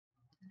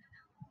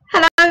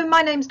Hello,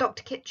 my name's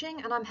Dr.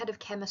 Kitching and I'm Head of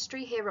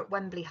Chemistry here at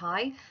Wembley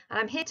High, and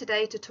I'm here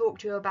today to talk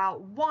to you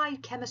about why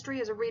chemistry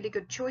is a really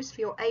good choice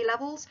for your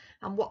A-levels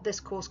and what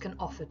this course can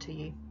offer to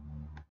you.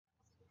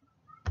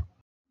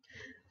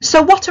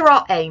 So what are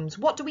our aims?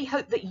 What do we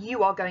hope that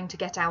you are going to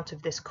get out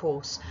of this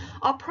course?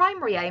 Our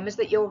primary aim is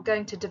that you're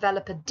going to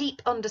develop a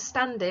deep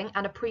understanding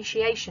and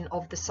appreciation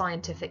of the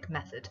scientific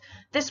method.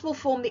 This will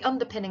form the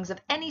underpinnings of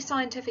any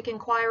scientific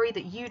inquiry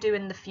that you do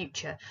in the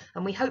future,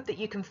 and we hope that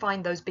you can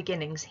find those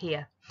beginnings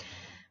here.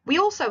 We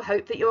also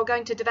hope that you're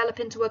going to develop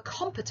into a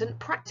competent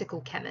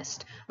practical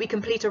chemist. We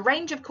complete a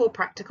range of core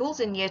practicals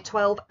in year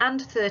 12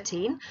 and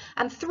 13,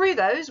 and through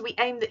those we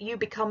aim that you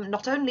become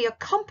not only a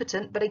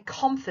competent but a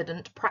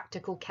confident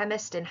practical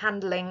chemist in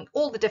handling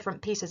all the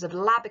different pieces of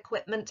lab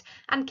equipment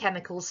and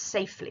chemicals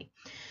safely.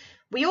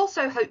 We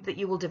also hope that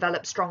you will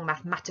develop strong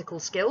mathematical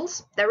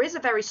skills. There is a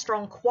very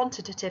strong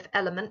quantitative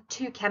element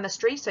to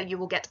chemistry, so you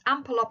will get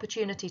ample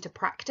opportunity to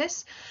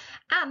practice.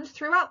 And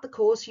throughout the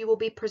course, you will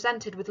be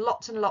presented with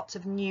lots and lots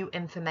of new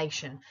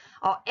information.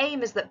 Our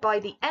aim is that by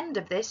the end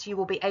of this, you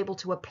will be able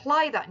to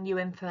apply that new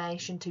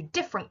information to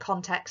different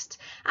contexts,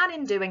 and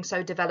in doing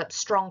so, develop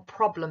strong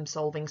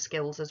problem-solving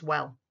skills as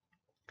well.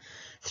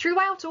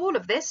 Throughout all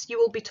of this, you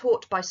will be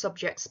taught by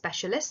subject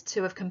specialists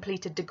who have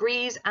completed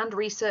degrees and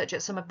research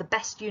at some of the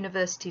best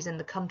universities in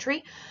the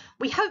country.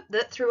 We hope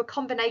that through a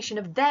combination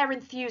of their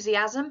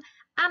enthusiasm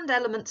and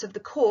elements of the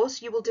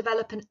course, you will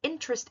develop an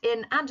interest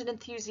in and an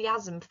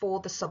enthusiasm for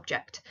the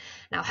subject.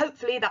 Now,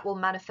 hopefully that will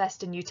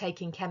manifest in you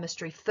taking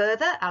chemistry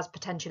further as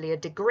potentially a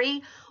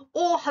degree,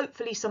 or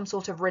hopefully some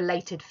sort of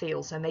related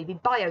field, so maybe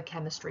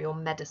biochemistry or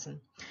medicine.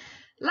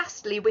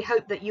 Lastly, we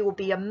hope that you will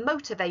be a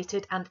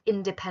motivated and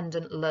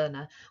independent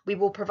learner. We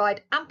will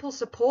provide ample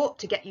support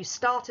to get you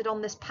started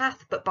on this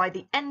path, but by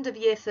the end of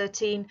year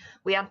 13,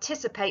 we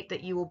anticipate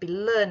that you will be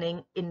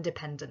learning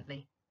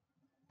independently.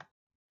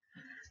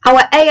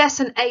 Our AS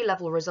and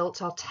A-level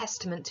results are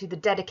testament to the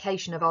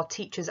dedication of our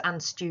teachers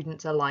and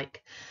students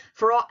alike.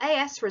 For our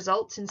AS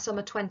results in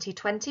summer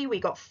 2020,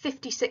 we got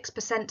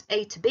 56%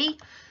 A to B,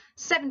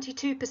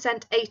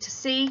 72% A to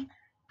C,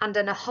 and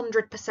an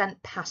 100%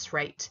 pass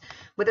rate,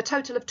 with a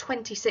total of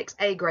 26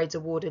 A grades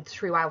awarded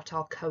throughout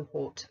our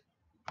cohort.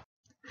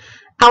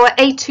 Our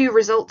A2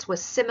 results were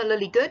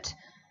similarly good.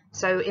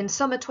 So in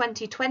summer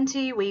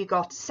 2020, we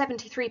got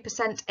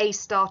 73% A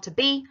star to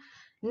B,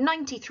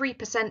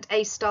 93%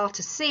 A star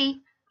to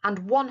C, and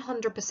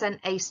 100%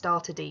 A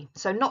star to D.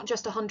 So not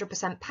just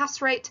 100%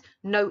 pass rate,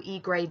 no E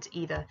grades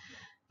either.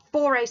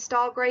 4 A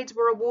star grades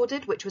were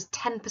awarded, which was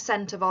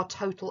 10% of our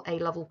total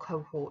A-level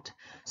cohort.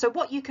 So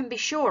what you can be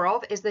sure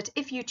of is that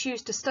if you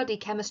choose to study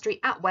chemistry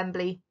at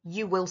Wembley,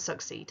 you will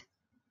succeed.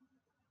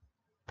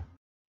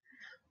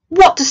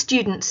 What do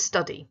students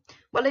study?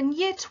 Well, in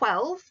year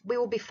 12, we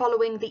will be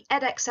following the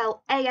Edexcel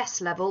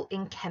AS level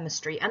in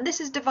chemistry, and this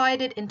is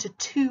divided into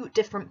two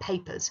different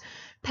papers.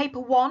 Paper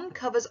 1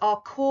 covers our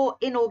core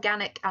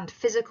inorganic and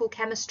physical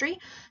chemistry.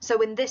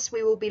 So in this,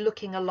 we will be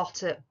looking a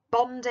lot at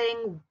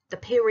bonding, the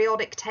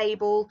periodic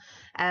table.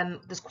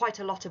 There's quite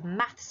a lot of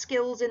math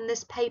skills in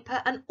this paper,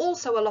 and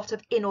also a lot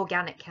of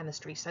inorganic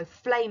chemistry. So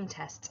flame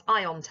tests,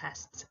 ion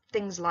tests,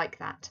 things like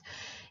that.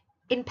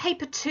 In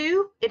paper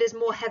 2, it is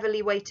more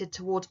heavily weighted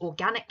towards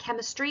organic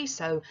chemistry,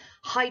 so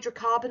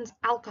hydrocarbons,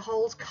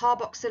 alcohols,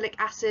 carboxylic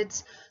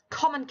acids,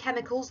 common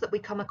chemicals that we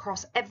come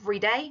across every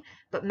day,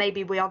 but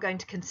maybe we are going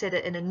to consider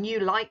in a new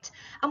light.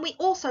 And we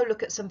also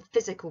look at some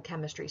physical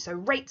chemistry, so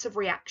rates of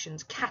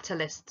reactions,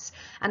 catalysts,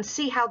 and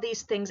see how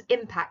these things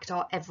impact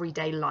our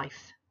everyday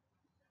life.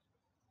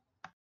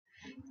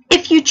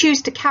 If you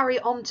choose to carry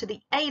on to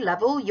the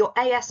A-level, your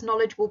AS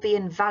knowledge will be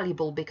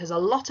invaluable because a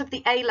lot of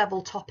the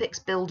A-level topics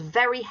build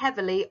very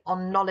heavily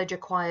on knowledge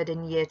acquired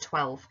in year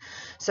 12.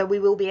 So we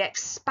will be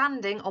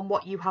expanding on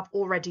what you have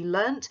already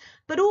learnt,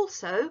 but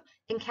also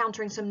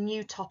encountering some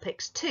new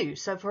topics too.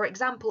 So for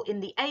example, in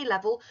the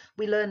A-level,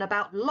 we learn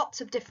about lots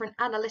of different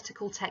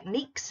analytical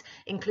techniques,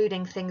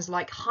 including things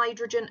like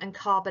hydrogen and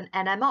carbon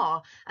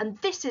NMR. And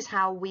this is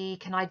how we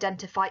can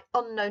identify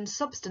unknown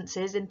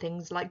substances in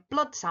things like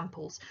blood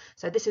samples.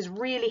 So this is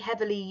really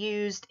heavily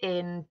used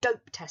in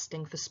dope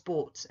testing for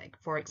sports,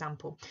 for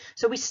example.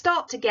 So we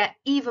start to get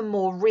even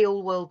more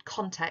real-world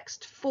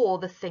context for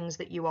the things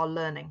that you are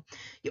learning.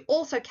 You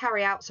also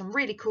carry out some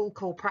really cool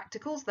core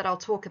practicals that I'll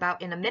talk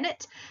about in a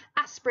minute,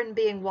 aspirin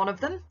being one of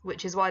them,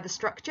 which is why the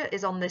structure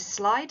is on this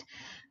slide.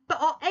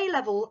 But our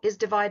A-level is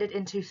divided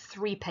into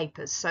 3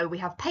 papers. So we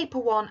have paper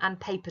 1 and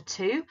paper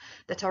 2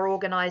 that are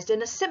organised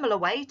in a similar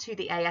way to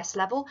the AS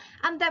level.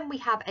 And then we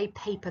have a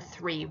paper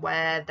 3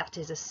 where that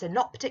is a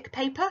synoptic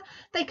paper.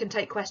 They can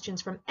take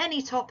questions from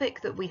any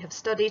topic that we have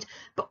studied,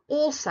 but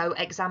also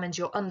examines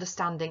your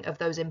understanding of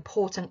those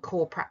important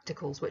core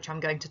practicals, which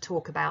I'm going to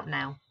talk about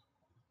now.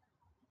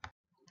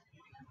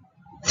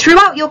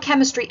 Throughout your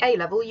chemistry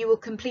A-level, you will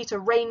complete a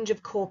range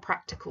of core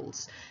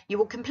practicals. You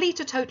will complete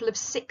a total of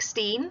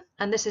 16,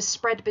 and this is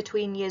spread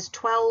between years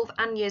 12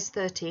 and years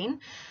 13,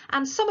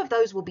 and some of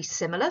those will be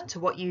similar to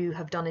what you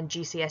have done in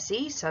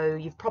GCSE, so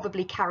you've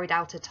probably carried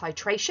out a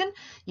titration,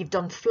 you've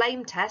done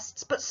flame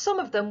tests, but some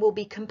of them will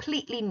be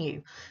completely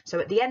new. So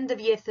at the end of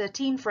year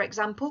 13, for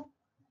example,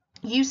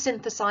 you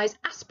synthesize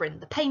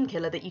aspirin, the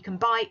painkiller that you can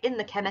buy in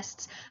the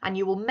chemists, and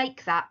you will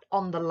make that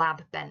on the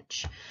lab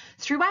bench.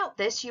 Throughout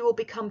this, you will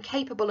become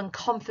capable and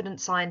confident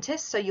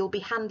scientists, so you'll be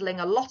handling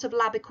a lot of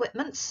lab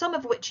equipment, some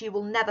of which you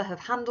will never have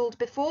handled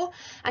before,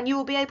 and you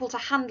will be able to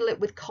handle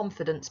it with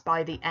confidence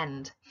by the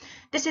end.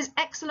 This is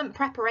excellent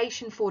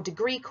preparation for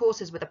degree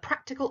courses with a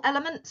practical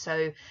element,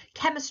 so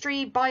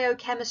chemistry,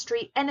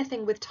 biochemistry,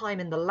 anything with time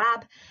in the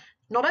lab.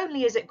 Not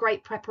only is it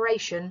great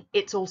preparation,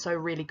 it's also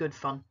really good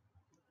fun.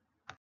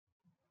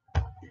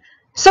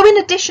 So in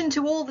addition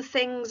to all the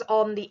things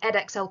on the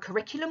Edexcel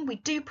curriculum, we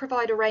do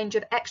provide a range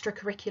of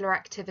extracurricular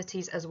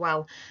activities as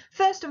well.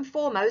 First and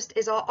foremost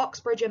is our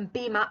Oxbridge and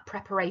BMAT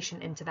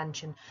preparation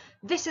intervention.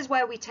 This is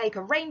where we take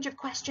a range of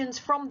questions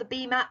from the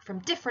BMAT from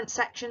different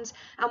sections,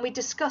 and we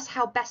discuss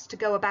how best to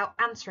go about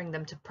answering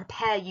them to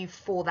prepare you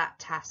for that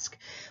task.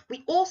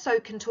 We also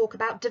can talk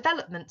about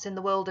developments in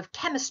the world of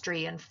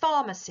chemistry and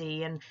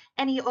pharmacy and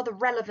any other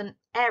relevant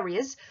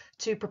areas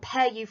to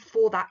prepare you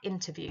for that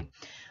interview.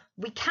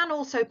 We can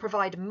also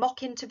provide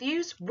mock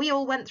interviews. We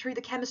all went through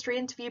the chemistry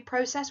interview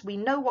process. We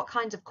know what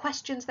kinds of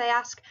questions they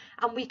ask,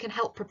 and we can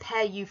help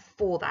prepare you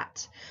for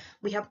that.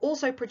 We have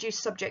also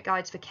produced subject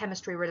guides for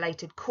chemistry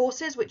related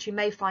courses, which you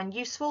may find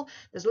useful.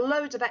 There's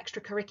loads of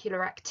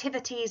extracurricular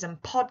activities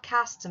and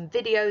podcasts and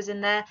videos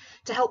in there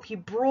to help you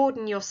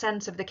broaden your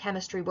sense of the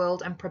chemistry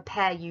world and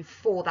prepare you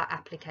for that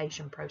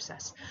application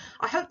process.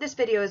 I hope this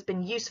video has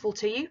been useful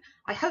to you.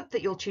 I hope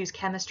that you'll choose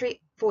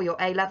chemistry for your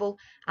A-level,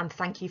 and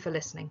thank you for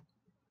listening.